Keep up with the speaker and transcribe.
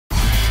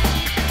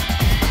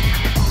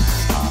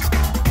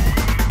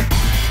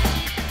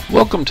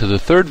Welcome to the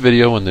third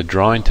video in the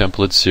Drawing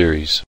Templates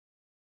series.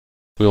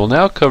 We will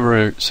now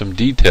cover some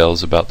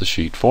details about the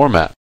sheet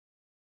format.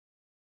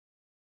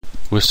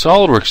 With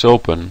SOLIDWORKS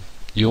open,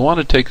 you'll want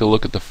to take a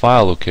look at the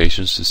file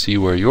locations to see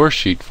where your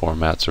sheet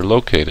formats are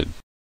located.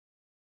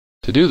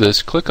 To do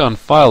this, click on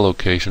File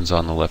Locations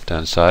on the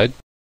left-hand side,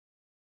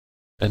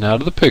 and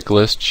out of the pick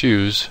list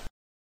choose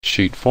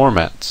Sheet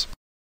Formats.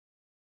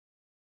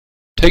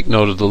 Take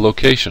note of the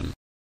location.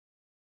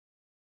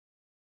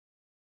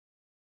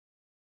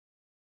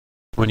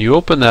 When you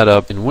open that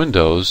up in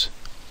Windows,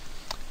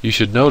 you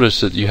should notice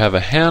that you have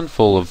a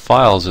handful of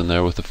files in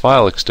there with the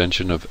file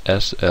extension of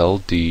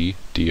SLDDRT.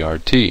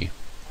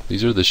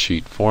 These are the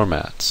sheet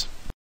formats.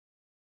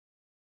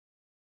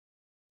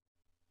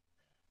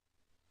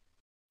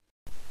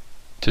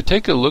 To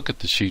take a look at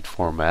the sheet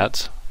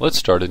formats, let's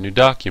start a new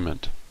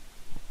document.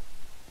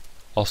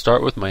 I'll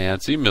start with my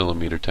ANSI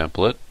millimeter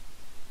template,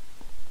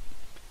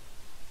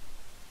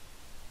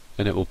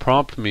 and it will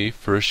prompt me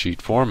for a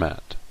sheet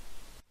format.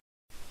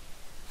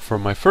 For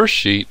my first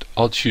sheet,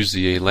 I'll choose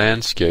the A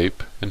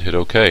landscape and hit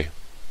OK.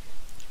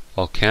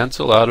 I'll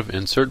cancel out of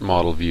Insert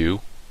Model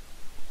View,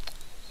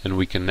 and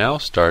we can now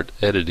start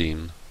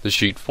editing the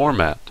sheet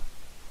format.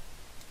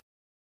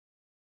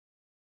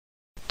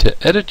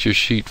 To edit your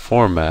sheet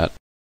format,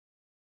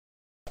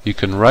 you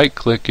can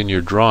right-click in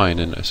your drawing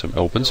in some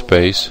open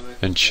space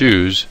and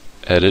choose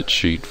Edit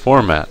Sheet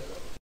Format.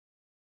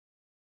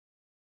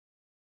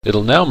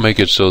 It'll now make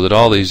it so that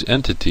all these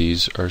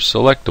entities are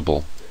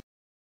selectable.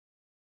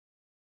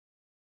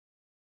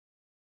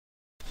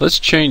 Let's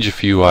change a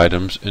few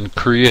items and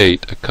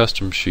create a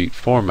custom sheet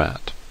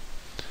format.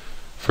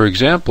 For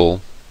example,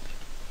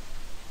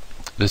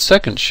 the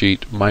second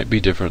sheet might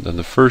be different than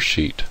the first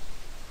sheet.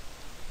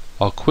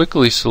 I'll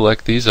quickly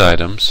select these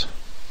items,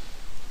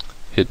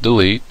 hit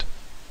delete,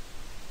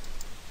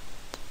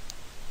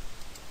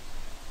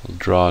 I'll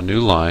draw a new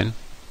line,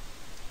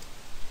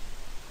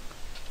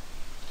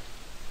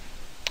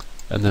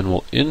 and then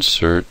we'll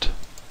insert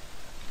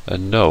a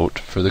note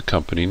for the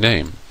company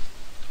name.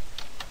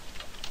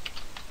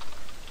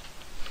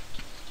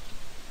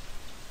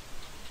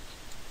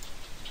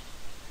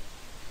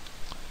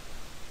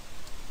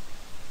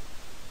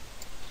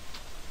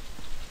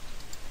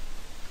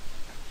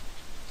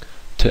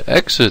 To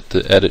exit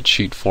the Edit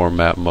Sheet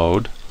Format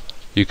mode,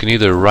 you can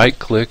either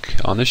right-click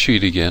on the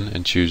sheet again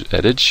and choose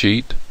Edit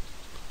Sheet,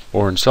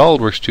 or in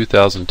SOLIDWORKS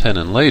 2010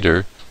 and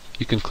later,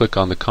 you can click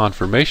on the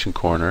confirmation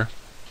corner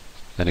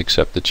and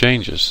accept the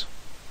changes.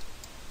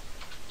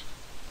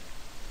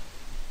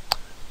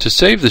 To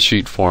save the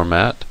sheet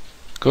format,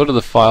 go to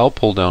the File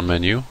pull-down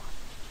menu,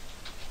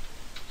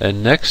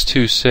 and next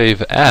to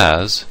Save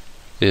As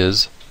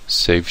is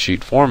Save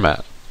Sheet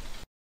Format.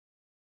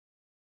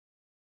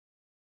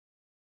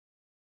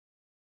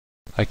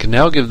 I can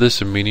now give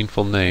this a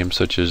meaningful name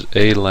such as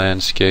A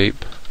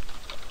Landscape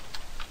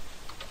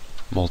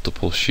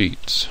Multiple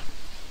Sheets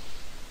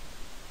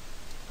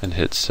and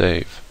hit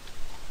Save.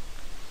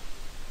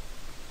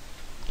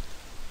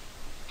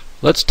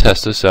 Let's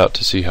test this out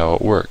to see how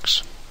it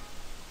works.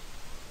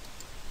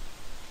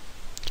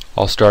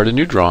 I'll start a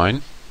new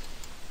drawing,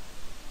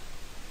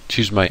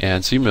 choose my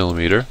ANSI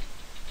millimeter,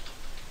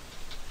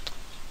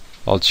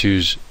 I'll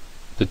choose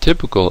the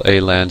typical A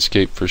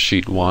Landscape for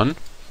Sheet 1,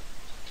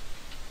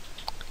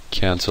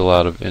 cancel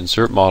out of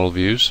Insert Model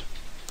Views,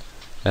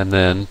 and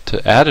then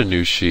to add a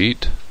new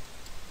sheet,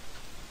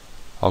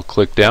 I'll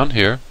click down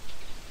here.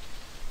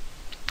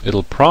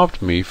 It'll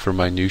prompt me for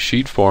my new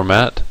sheet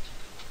format,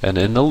 and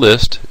in the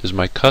list is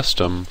my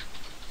custom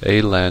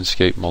A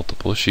Landscape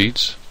Multiple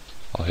Sheets.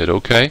 I'll hit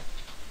OK,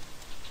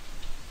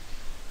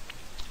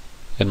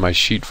 and my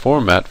sheet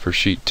format for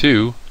Sheet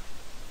 2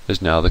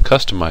 is now the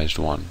customized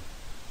one.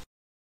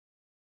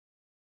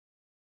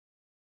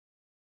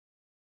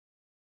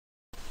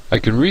 I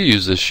can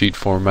reuse this sheet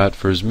format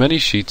for as many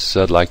sheets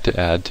as I'd like to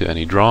add to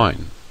any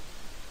drawing.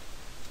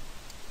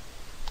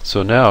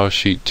 So now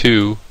Sheet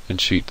 2 and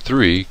Sheet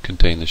 3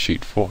 contain the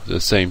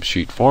same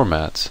sheet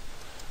formats,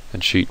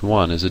 and Sheet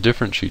 1 is a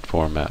different sheet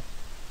format.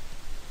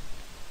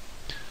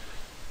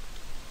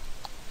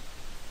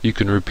 You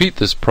can repeat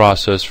this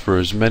process for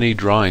as many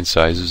drawing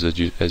sizes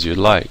as you'd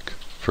like.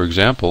 For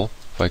example,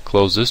 if I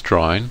close this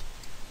drawing,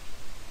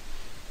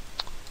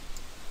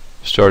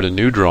 start a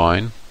new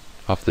drawing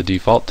off the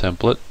default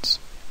templates,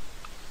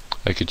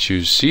 I could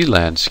choose C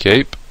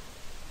Landscape,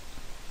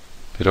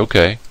 hit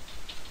OK,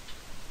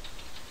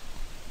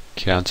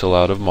 cancel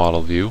out of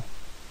Model View,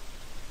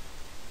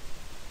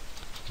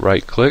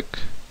 right click,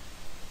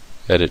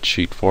 Edit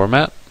Sheet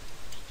Format,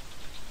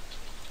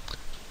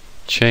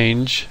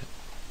 change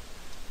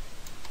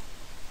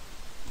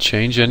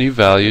any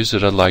values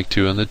that I'd like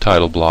to in the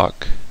title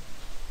block,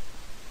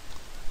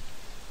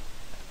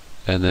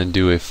 and then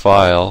do a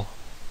File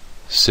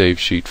Save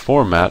Sheet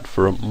Format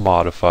for a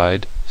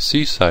modified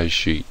C-size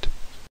sheet.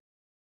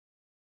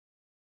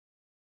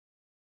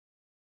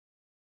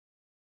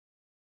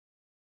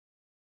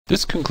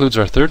 This concludes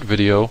our third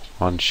video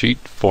on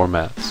sheet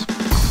formats.